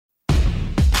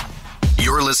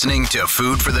You're listening to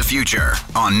Food for the Future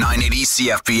on 980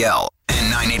 CFPL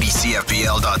and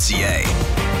 980CFPL.ca.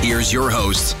 Here's your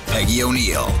host, Peggy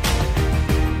O'Neill.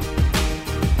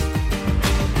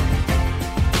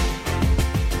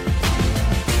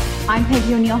 I'm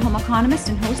Peggy O'Neill, home economist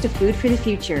and host of Food for the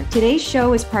Future. Today's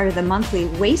show is part of the monthly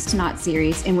Waste Not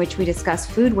series, in which we discuss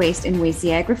food waste and ways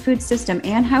the agri-food system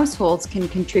and households can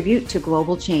contribute to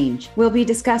global change. We'll be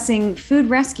discussing food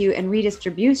rescue and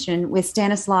redistribution with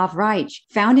Stanislav Reich,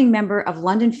 founding member of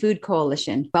London Food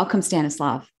Coalition. Welcome,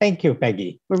 Stanislav. Thank you,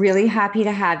 Peggy. We're really happy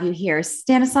to have you here.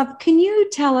 Stanislav, can you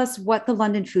tell us what the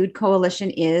London Food Coalition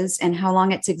is and how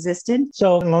long it's existed?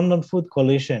 So London Food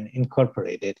Coalition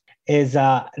Incorporated is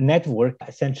a network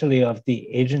essentially of the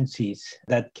agencies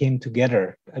that came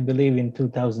together, I believe, in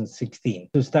 2016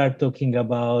 to start talking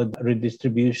about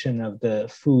redistribution of the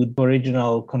food.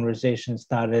 Original conversation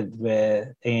started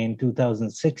in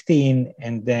 2016,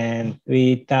 and then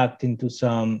we tapped into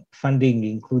some funding,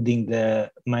 including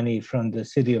the money from the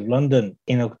City of London.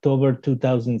 In October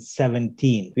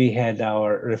 2017, we had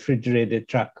our refrigerated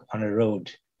truck on a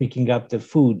road picking up the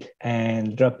food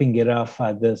and dropping it off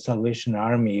at the Salvation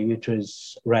Army, which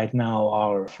was right now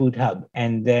our food hub.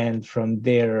 And then from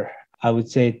there, I would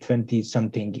say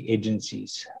 20-something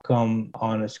agencies come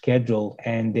on a schedule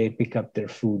and they pick up their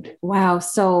food. Wow.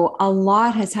 So a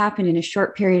lot has happened in a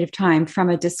short period of time, from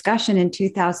a discussion in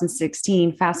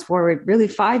 2016, fast forward really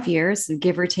 5 years,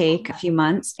 give or take a few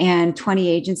months, and 20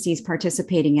 agencies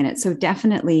participating in it. So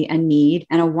definitely a need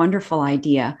and a wonderful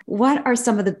idea. What are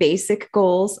some of the basic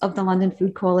goals of the London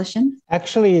Food Coalition?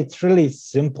 Actually, it's really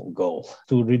simple goal: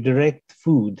 to redirect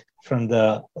food from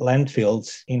the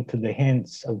landfills into the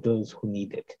hands of those who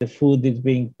need it. The food is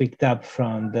being picked up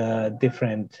from the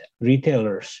different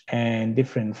retailers and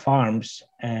different farms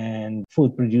and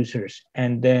food producers.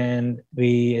 And then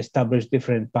we established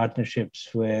different partnerships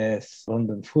with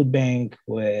London Food Bank,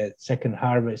 with Second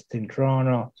Harvest in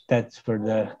Toronto. That's where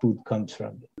the food comes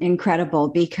from. Incredible,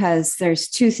 because there's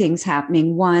two things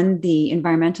happening. One, the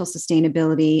environmental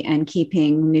sustainability and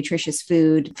keeping nutritious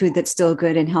food that's still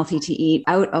good and healthy to eat,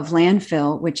 out of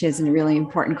landfill, which is a really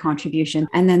important contribution.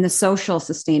 And then the social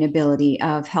sustainability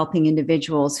of helping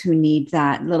individuals who need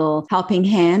that little helping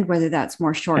hand, whether that's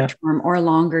more short-term or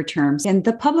longer terms. And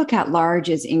the public at large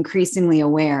is increasingly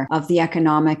aware of the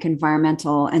economic,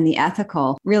 environmental, and the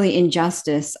ethical, really,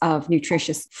 injustice of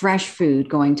nutritious, fresh food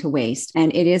going to waste.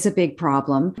 And it is a big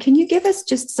problem. Can you give us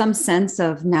just some sense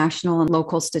of national and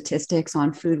local statistics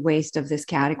on food waste of this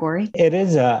category? It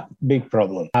is a big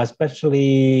problem,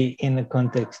 especially in the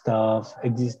context of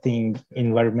existing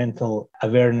environmental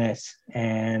awareness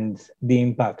and the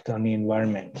impact on the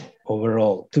environment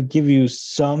overall. To give you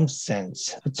some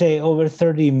sense, I'd say over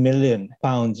 30 million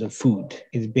pounds of food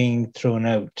is being thrown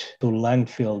out to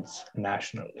landfills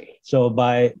nationally. So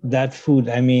by that food,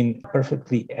 I mean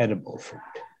perfectly edible food.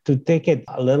 To take it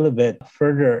a little bit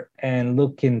further and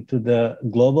look into the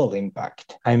global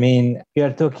impact, I mean, we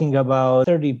are talking about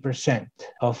 30%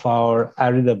 of our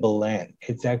arable land.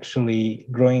 It's actually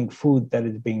growing food that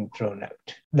is being thrown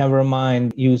out. Never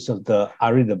mind use of the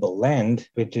arable land,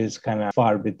 which is kind of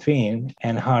far between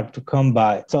and hard to come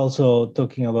by. It's also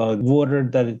talking about water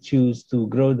that is used to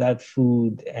grow that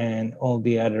food and all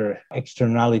the other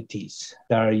externalities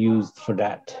that are used for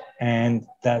that. And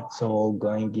that's all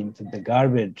going into the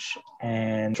garbage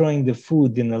and throwing the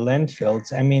food in the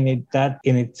landfills. I mean, that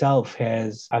in itself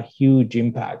has a huge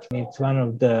impact. It's one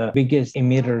of the biggest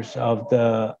emitters of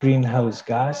the greenhouse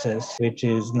gases, which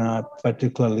is not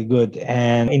particularly good.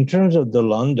 And in terms of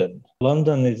London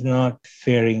is not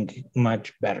faring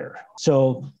much better.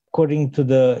 So according to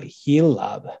the HEAL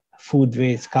Lab food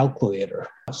waste calculator,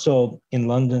 so in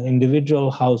London, individual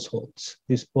households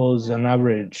dispose on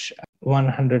average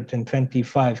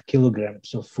 125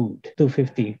 kilograms of food,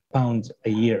 250 pounds a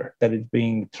year that is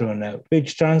being thrown out,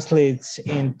 which translates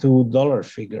into dollar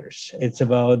figures. It's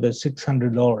about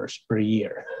 $600 per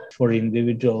year for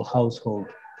individual household.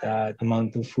 That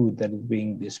amount of food that is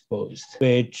being disposed,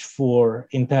 which for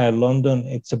entire London,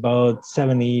 it's about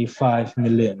 $75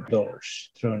 million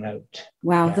thrown out.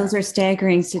 Wow, those are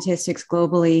staggering statistics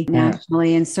globally,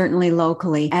 nationally, and certainly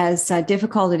locally. As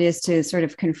difficult it is to sort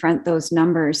of confront those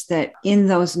numbers, that in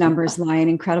those numbers lie an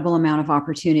incredible amount of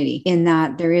opportunity, in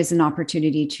that there is an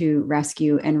opportunity to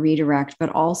rescue and redirect, but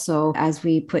also as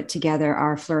we put together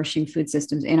our flourishing food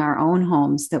systems in our own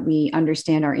homes, that we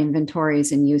understand our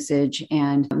inventories and usage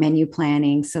and menu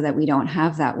planning so that we don't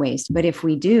have that waste. But if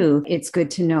we do, it's good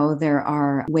to know there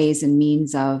are ways and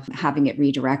means of having it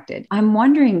redirected. I'm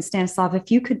wondering, Stanislav, Stanislav,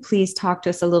 if you could please talk to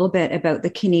us a little bit about the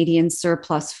Canadian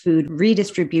Surplus Food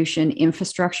Redistribution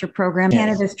Infrastructure Program. Yes.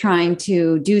 Canada's trying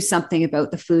to do something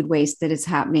about the food waste that is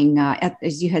happening,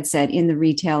 as you had said, in the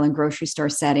retail and grocery store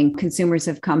setting. Consumers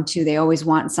have come to, they always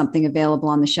want something available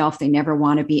on the shelf. They never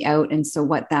want to be out. And so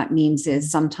what that means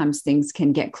is sometimes things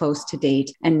can get close to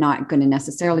date and not going to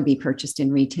necessarily be purchased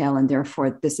in retail. And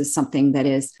therefore, this is something that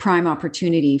is prime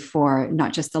opportunity for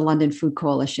not just the London Food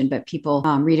Coalition, but people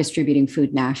redistributing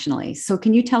food nationally. So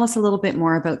can you tell us a little bit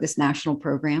more about this national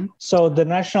program? So the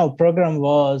national program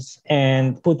was,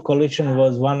 and Food Coalition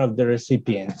was one of the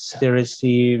recipients. They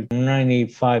received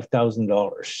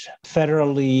 $95,000.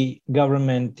 Federally,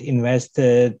 government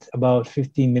invested about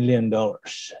 $50 million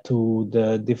to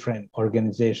the different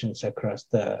organizations across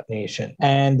the nation.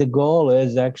 And the goal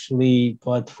is actually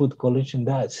what Food Coalition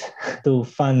does to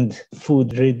fund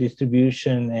food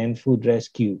redistribution and food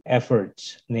rescue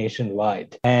efforts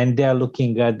nationwide. And they're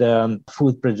looking at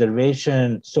food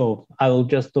preservation. So I will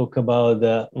just talk about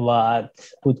what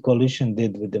Food Coalition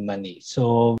did with the money.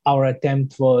 So our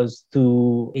attempt was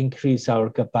to increase our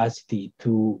capacity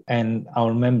and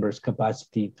our members'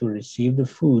 capacity to receive the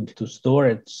food, to store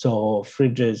it. So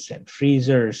fridges and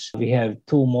freezers. We have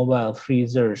 2 mobile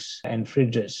freezers and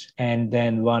fridges, and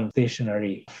then 1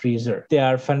 stationary freezer. They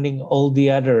are funding all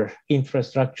the other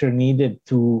infrastructure needed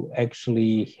to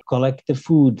actually collect the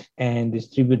food and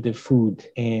distribute the food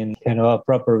in kind of a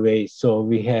proper way. So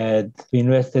we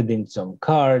invested in some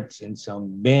carts, in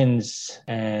some bins,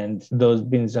 and those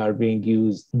bins are being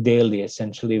used daily,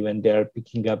 essentially, when they're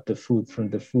picking up the food from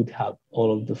the food hub.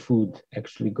 All of the food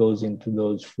actually goes into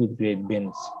those food grade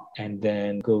bins and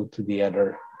then go to the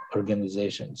other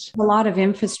organizations. A lot of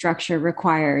infrastructure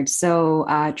required. So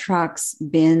trucks,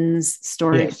 bins,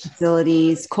 storage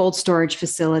facilities, cold storage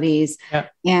facilities. Yeah.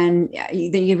 And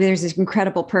there's this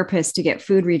incredible purpose to get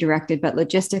food redirected, but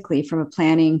logistically, from a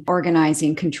planning,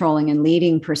 organizing, controlling, and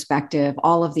leading perspective,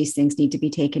 all of these things need to be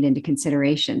taken into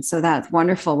consideration. So that's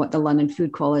wonderful what the London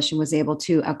Food Coalition was able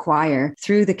to acquire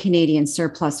through the Canadian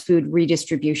Surplus Food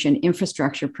Redistribution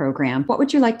Infrastructure Program. What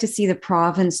would you like to see the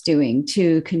province doing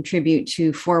to contribute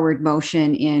to forward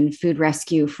motion in food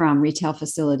rescue from retail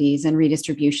facilities and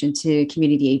redistribution to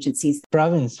community agencies?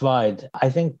 Province-wide,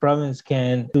 I think province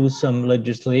can do some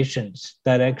legislations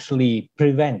that actually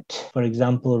prevent, for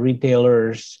example,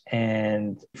 retailers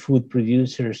and food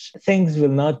producers. Things will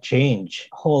not change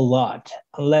a whole lot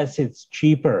unless it's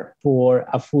cheaper for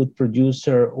a food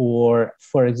producer or,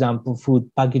 for example, food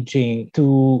packaging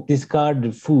to discard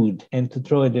the food and to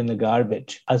throw it in the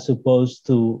garbage as opposed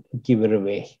to give it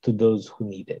away to those who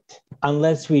need it.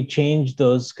 Unless we change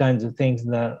those kinds of things,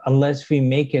 unless we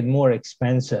make it more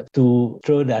expensive to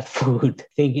throw that food,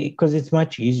 because it's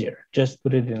much easier. Just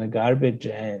put it in the garbage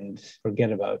and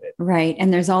forget about it. Right.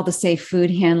 And there's all the safe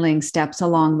food handling steps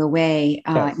along the way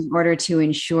in order to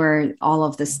ensure all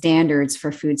of the standards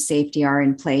for food safety are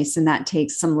in place. And that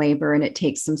takes some labor and it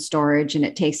takes some storage and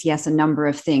it takes, yes, a number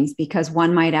of things, because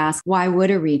one might ask, why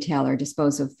would a retailer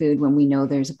dispose of food when we know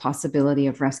there's a possibility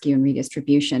of rescue and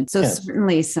redistribution? So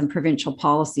certainly some provincial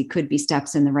policy could be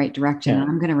steps in the right direction. And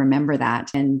I'm going to remember that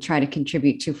and try to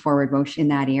contribute to forward motion in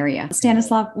that area.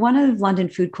 Stanislav, one of London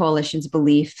Food Coalition's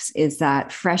beliefs is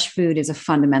that fresh food is a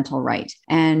fundamental right.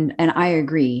 And I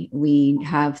agree. We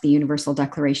have the Universal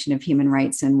Declaration of Human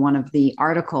Rights, and one of the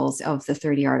articles of the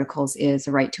 30 articles is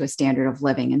a right to a standard of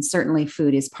living. And certainly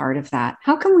food is part of that.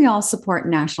 How can we all support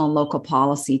national and local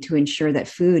policy to ensure that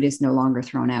food is no longer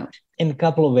thrown out? In a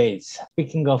couple of ways.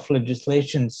 Speaking of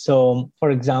legislation, so for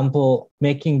example,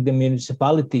 making the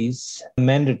municipalities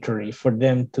mandatory for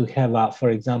them to have for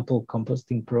example,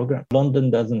 composting program.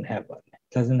 London doesn't have one.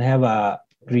 Doesn't have a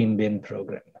green bin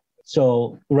program.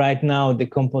 So right now, the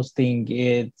composting,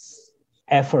 its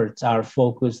efforts are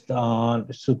focused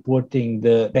on supporting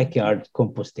the backyard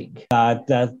composting.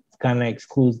 That kind of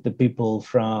excludes the people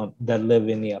that live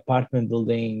in the apartment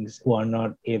buildings who are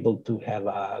not able to have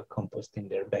a compost in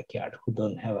their backyard, who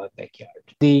don't have a backyard.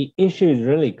 The issue is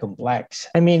really complex.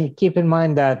 I mean, keep in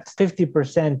mind that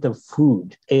 50% of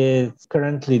food is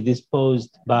currently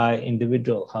disposed by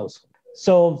individual households.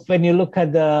 So when you look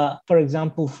at for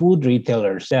example, food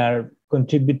retailers, they are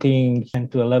contributing 10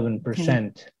 to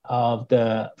 11% of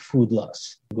the food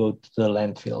loss go to the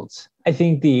landfills. I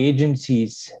think the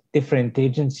different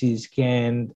agencies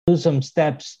can do some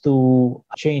steps to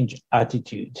change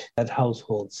attitude that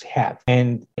households have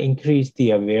and increase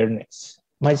the awareness.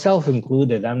 Myself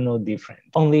included, I'm no different.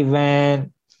 Only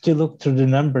when you look through the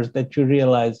numbers that you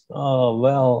realize, oh,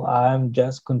 well, I'm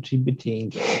just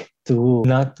contributing to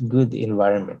not good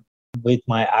environment with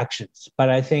my actions. But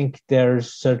I think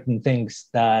there's certain things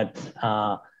that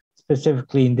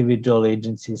specifically individual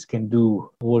agencies can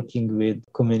do working with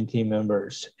community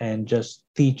members and just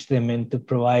teach them and to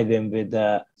provide them with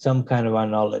some kind of a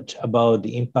knowledge about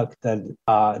the impact that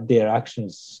their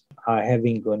actions are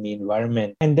having on the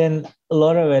environment. And then a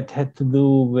lot of it had to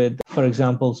do with, for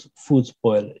example, food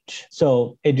spoilage.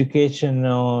 So education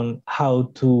on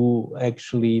how to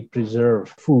actually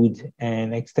preserve food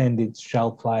and extend its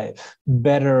shelf life.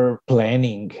 Better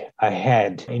planning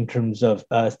ahead in terms of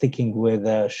sticking with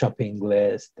a shopping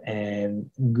list and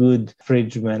good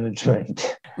fridge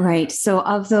management. Right. So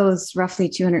of those roughly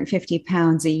 250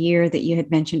 pounds a year that you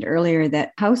had mentioned earlier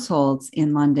that households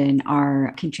in London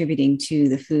are contributing to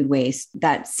the food waste,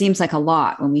 that seems like a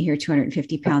lot when we hear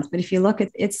 250 pounds. But if you look at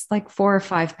it's like 4 or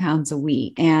 5 pounds a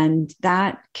week, and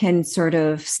that can sort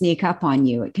of sneak up on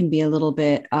you. It can be a little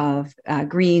bit of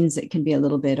greens. It can be a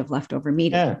little bit of leftover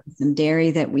meat, some dairy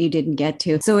that we didn't get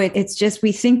to. So it's just,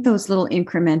 we think those little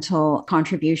incremental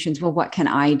contributions, well, what can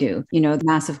I do? You know,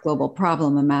 massive global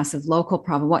problem, a massive local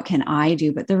problem. What can I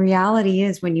do? But the reality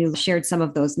is, when you shared some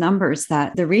of those numbers,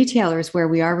 that the retailers where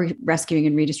we are rescuing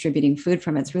and redistributing food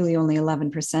from, it's really only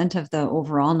 11% of the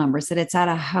overall numbers, that it's at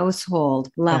a household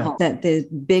level that the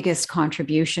biggest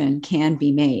contribution can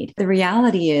be made. The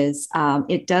reality is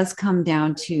it does come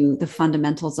down to the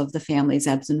fundamentals of the family's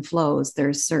ebbs and flows.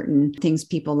 There's certain things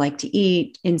people like to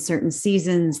eat in certain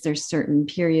seasons. There's certain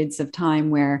periods of time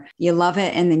where you love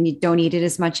it and then you don't eat it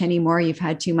as much anymore. You've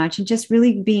had too much, and just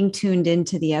really being tuned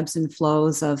into the ebbs and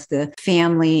flows of the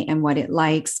family and what it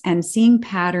likes, and seeing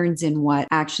patterns in what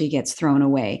actually gets thrown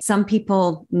away. Some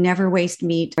people never waste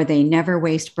meat or they never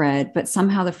waste bread, but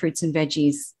somehow the fruits and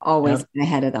veggies always get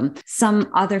ahead of them. Some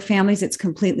other families, it's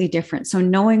completely different. So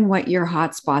knowing what your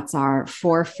hot spots are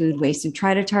for food waste and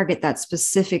try to target that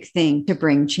specific thing to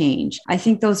bring change. I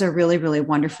think those are really, really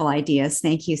wonderful ideas.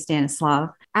 Thank you, Stanislav.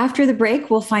 After the break,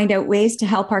 we'll find out ways to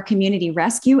help our community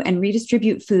rescue and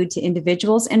redistribute food to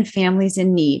individuals and families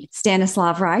in need.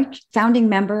 Stanislav Reich, founding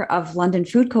member of London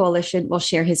Food Coalition, will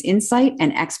share his insight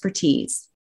and expertise.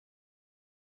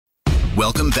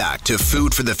 Welcome back to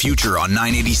Food for the Future on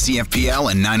 980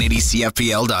 CFPL and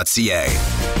 980CFPL.ca.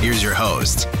 Here's your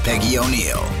host, Peggy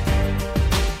O'Neill.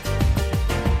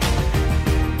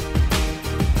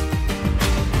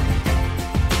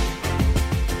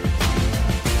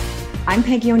 I'm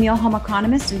Peggy O'Neill, home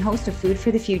economist and host of Food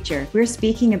for the Future. We're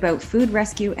speaking about food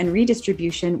rescue and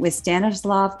redistribution with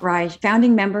Stanislav Reich,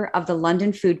 founding member of the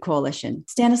London Food Coalition.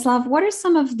 Stanislav, what are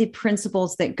some of the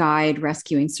principles that guide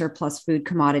rescuing surplus food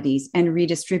commodities and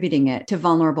redistributing it to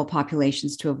vulnerable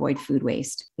populations to avoid food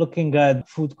waste? Looking at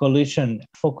Food Coalition,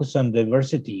 focus on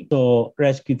diversity. So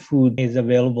rescued food is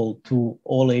available to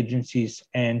all agencies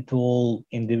and to all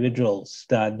individuals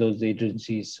that those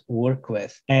agencies work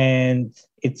with. And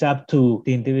it's up to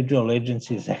the individual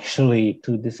agencies actually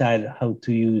to decide how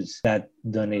to use that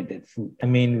donated food. I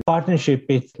mean, partnership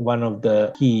is one of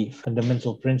the key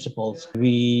fundamental principles.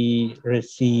 We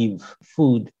receive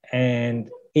food, and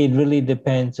it really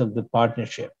depends on the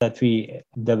partnership that we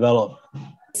develop.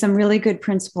 Some really good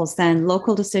principles then.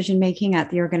 Local decision-making at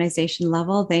the organization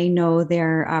level. They know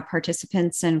their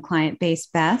participants and client base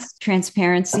best.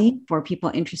 Transparency for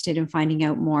people interested in finding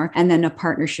out more. And then a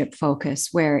partnership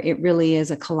focus where it really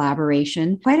is a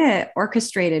collaboration. Quite an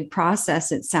orchestrated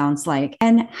process, it sounds like.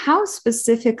 And how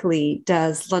specifically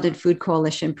does London Food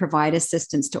Coalition provide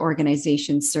assistance to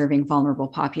organizations serving vulnerable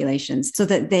populations so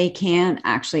that they can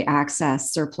actually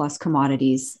access surplus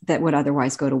commodities that would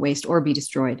otherwise go to waste or be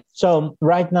destroyed? So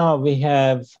right now we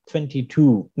have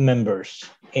 22 members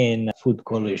in Food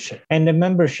Coalition. And the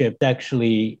membership,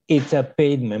 actually, it's a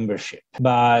paid membership,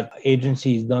 but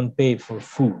agencies don't pay for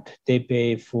food. They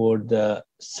pay for the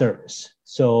service.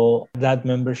 So that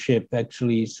membership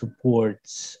actually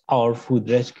supports our food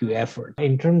rescue effort.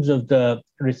 In terms of the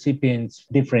recipients,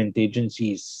 different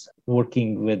agencies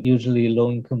working with usually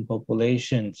low-income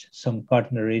populations, some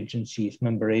partner agencies,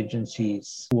 member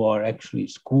agencies who are actually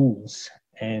schools.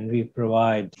 And we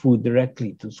provide food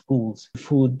directly to schools,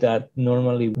 food that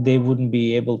normally they wouldn't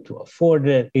be able to afford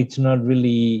it. It's not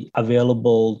really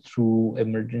available through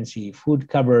emergency food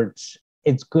cupboards.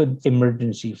 It's good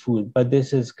emergency food, but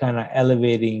this is kind of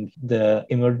elevating the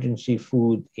emergency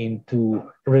food into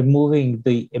removing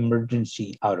the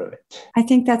emergency out of it. I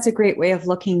think that's a great way of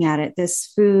looking at it.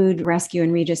 This food rescue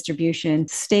and redistribution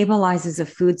stabilizes a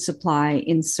food supply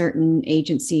in certain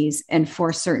agencies and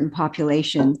for certain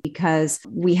populations because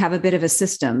we have a bit of a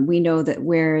system. We know that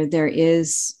where there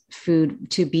is food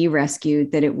to be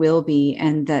rescued, that it will be,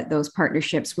 and that those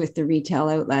partnerships with the retail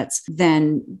outlets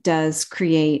then does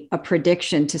create a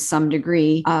prediction to some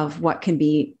degree of what can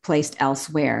be placed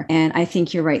elsewhere. And I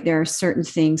think you're right. There are certain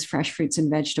things, fresh fruits and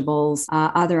vegetables,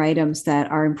 other items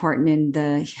that are important in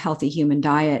the healthy human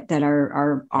diet that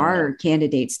are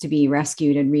candidates to be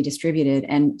rescued and redistributed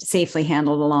and safely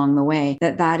handled along the way.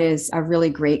 That is a really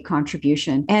great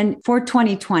contribution. And for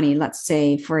 2020, let's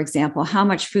say, for example, how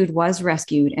much food was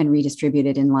rescued and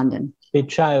redistributed in London? Bit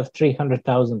shy of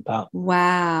 300,000 pounds.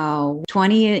 Wow.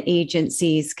 20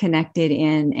 agencies connected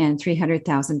in and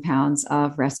 300,000 pounds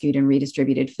of rescued and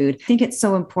redistributed food. I think it's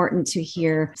so important to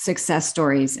hear success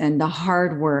stories and the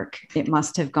hard work it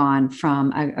must have gone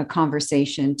from a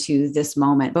conversation to this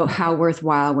moment, but how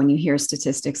worthwhile when you hear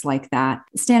statistics like that.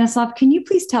 Stanislav, can you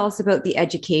please tell us about the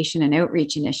education and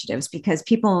outreach initiatives? Because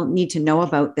people need to know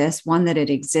about this, one, that it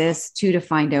exists, two, to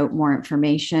find out more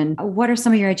information. What are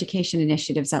some of your education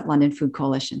initiatives at London Food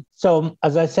Coalition? So,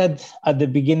 as I said at the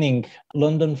beginning,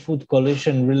 London Food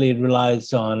Coalition really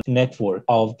relies on a network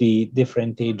of the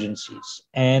different agencies.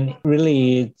 And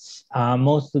really, it's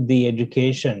most of the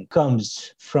education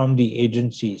comes from the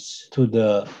agencies to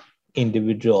the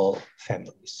individual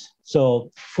families. So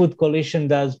Food Coalition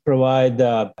does provide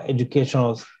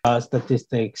educational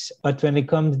statistics, but when it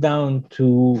comes down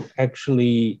to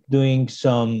actually doing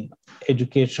some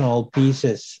educational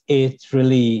pieces, it's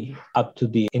really up to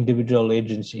the individual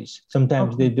agencies.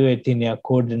 Sometimes they do it in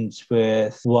accordance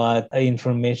with what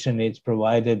information is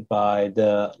provided by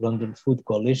the London Food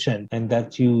Coalition, and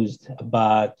that's used,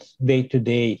 but day to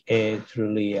day, it's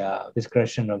really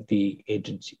discretion of the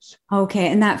agencies. Okay,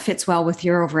 and that fits well with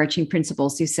your overarching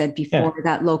principles. You said before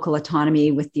that local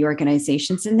autonomy with the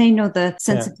organizations, and they know the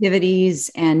sensitivities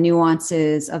and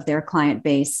nuances of their client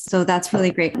base. So that's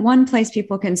really great. One place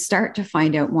people can start to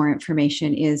find out more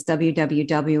information is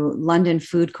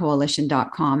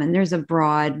www.londonfoodcoalition.com. And there's a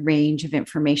broad range of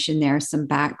information there, some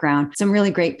background, some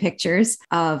really great pictures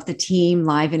of the team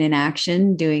live and in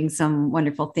action, doing some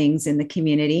wonderful things in the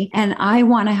community. And I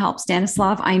want to help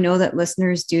Stanislav. I know that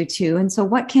listeners do too. And so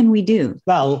what can we do?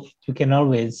 Well, you can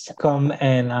always come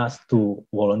and ask to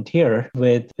volunteer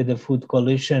with the Food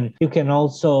Coalition. You can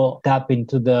also tap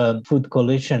into the Food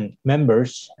Coalition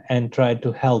members and try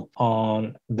to help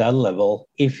on that level.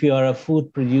 If you are a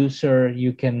food producer,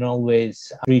 you can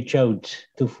always reach out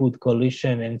to Food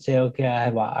Coalition and say, okay, I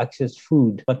have access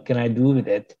food. What can I do with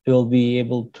it? We'll be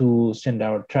able to send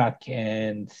our truck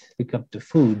and pick up the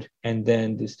food and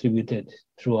then distribute it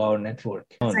through our network.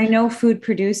 I know food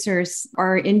producers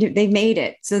they've made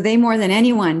it. So they more than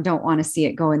anyone don't want to see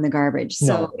it go in the garbage.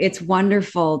 So it's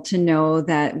wonderful to know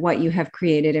that what you have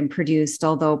created and produced,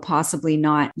 although possibly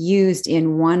not used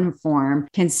in one form,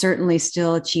 can certainly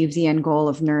still achieve the end goal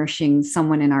of nourishing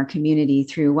someone in our community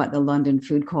through what the London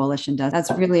Food Coalition does.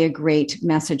 That's really a great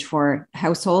message for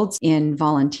households in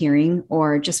volunteering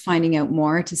or just finding out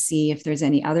more to see if there's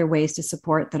any other ways to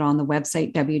support that on the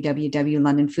website,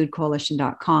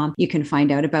 www.londonfoodcoalition.com. You can find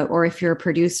out about, or if you're a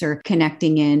producer,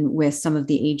 connecting in with some of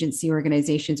the agency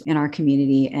organizations in our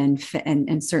community. And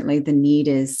certainly the need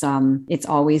is, it's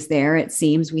always there. It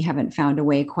seems we haven't found a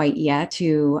way quite yet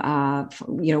to,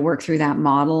 work through that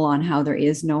model on how there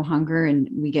is no hunger and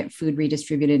we get food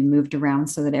redistributed and moved around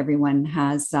so that everyone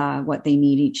has what they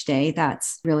need each day.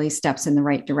 That's really steps in the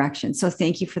right direction. So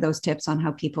thank you for those tips on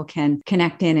how people can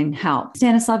connect in and help.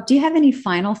 Stanislav, do you have any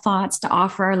final thoughts to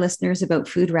offer our listeners about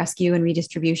food rescue and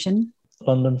redistribution?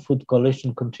 London Food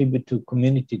Coalition contribute to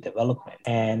community development.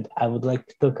 And I would like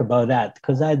to talk about that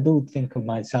because I do think of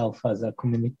myself as a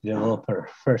community developer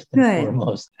first and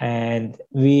foremost. And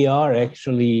we are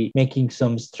actually making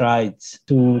some strides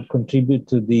to contribute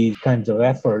to these kinds of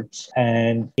efforts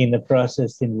and in the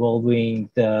process involving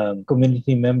the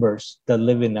community members that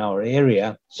live in our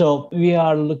area. So we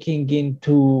are looking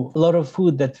into a lot of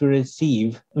food that we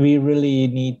receive. We really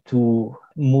need to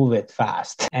move it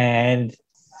fast. And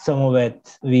some of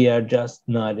it, we are just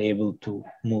not able to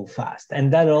move fast.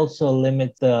 And that also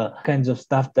limits the kinds of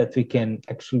stuff that we can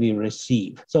actually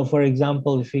receive. So for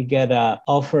example, if we get an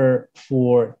offer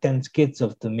for 10 skids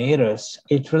of tomatoes,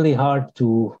 it's really hard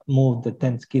to move the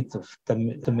 10 skids of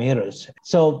tomatoes.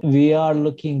 So we are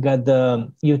looking at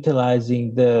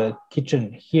utilizing the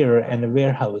kitchen here and a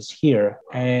warehouse here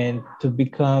and to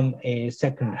become a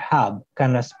second hub,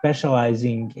 kind of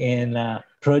specializing in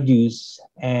produce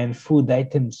and food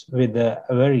items with a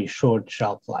very short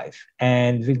shelf life.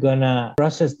 And we're gonna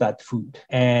process that food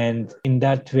and in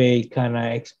that way kind of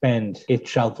expand its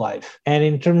shelf life. And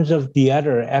in terms of the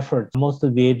other efforts, most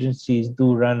of the agencies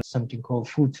do run something called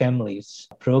Food Families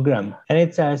program. And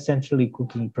it's essentially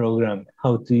cooking program,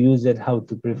 how to use it, how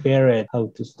to prepare it,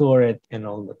 how to store it, and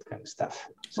all that kind of stuff.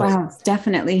 So, wow, it's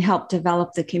definitely helped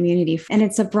develop the community. And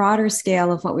it's a broader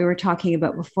scale of what we were talking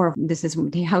about before. This is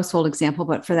a household example,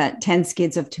 but for that 10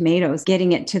 skids of tomatoes,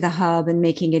 getting it to the hub and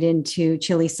making it into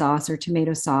chili sauce or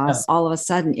tomato sauce, all of a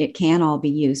sudden it can all be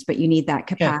used, but you need that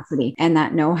capacity and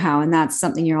that know-how. And that's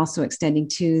something you're also extending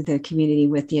to the community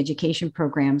with the education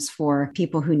programs for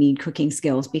people who need cooking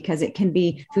skills, because it can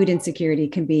be food insecurity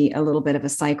can be a little bit of a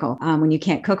cycle. When you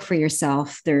can't cook for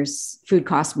yourself, food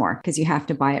costs more because you have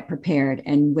to buy it prepared.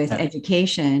 And with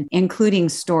education, including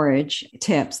storage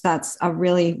tips, that's a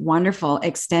really wonderful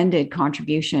extended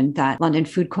contribution that London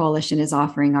Food Coalition is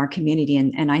offering our community.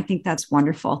 And I think that's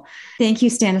wonderful. Thank you,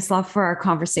 Stanislav, for our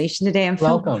conversation today.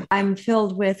 I'm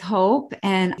filled with hope,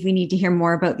 and we need to hear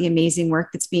more about the amazing work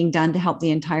that's being done to help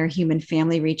the entire human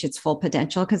family reach its full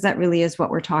potential, because that really is what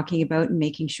we're talking about, and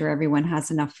making sure everyone has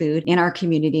enough food in our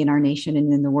community, in our nation,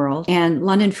 and in the world. And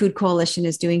London Food Coalition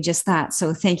is doing just that.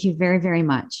 So thank you very, very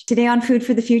much. Today on Food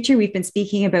for the Future, we've been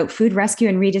speaking about food rescue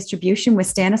and redistribution with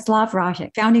Stanislav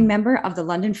Rajic, founding member of the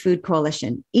London Food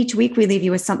Coalition. Each week, we leave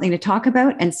you with something to talk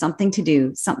about and something to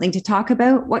do. Something to talk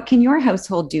about: what can your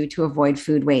household do to avoid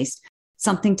food waste?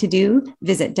 Something to do: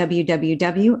 visit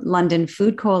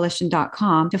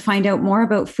www.londonfoodcoalition.com to find out more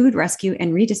about food rescue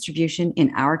and redistribution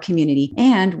in our community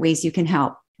and ways you can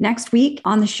help. Next week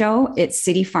on the show, it's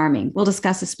city farming. We'll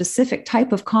discuss a specific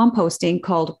type of composting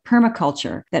called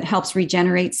permaculture that helps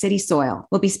regenerate city soil.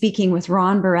 We'll be speaking with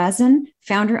Ron Barazin,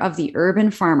 founder of The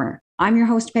Urban Farmer. I'm your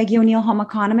host, Peggy O'Neill, home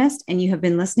economist, and you have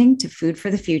been listening to Food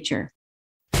for the Future.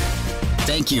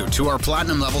 Thank you to our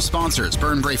platinum level sponsors,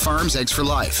 Burnbrae Farms, Eggs for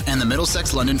Life, and the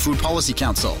Middlesex London Food Policy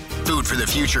Council. Food for the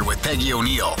Future with Peggy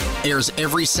O'Neill airs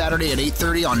every Saturday at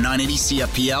 8:30 on 980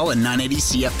 CFPL and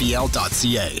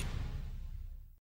 980CFPL.ca.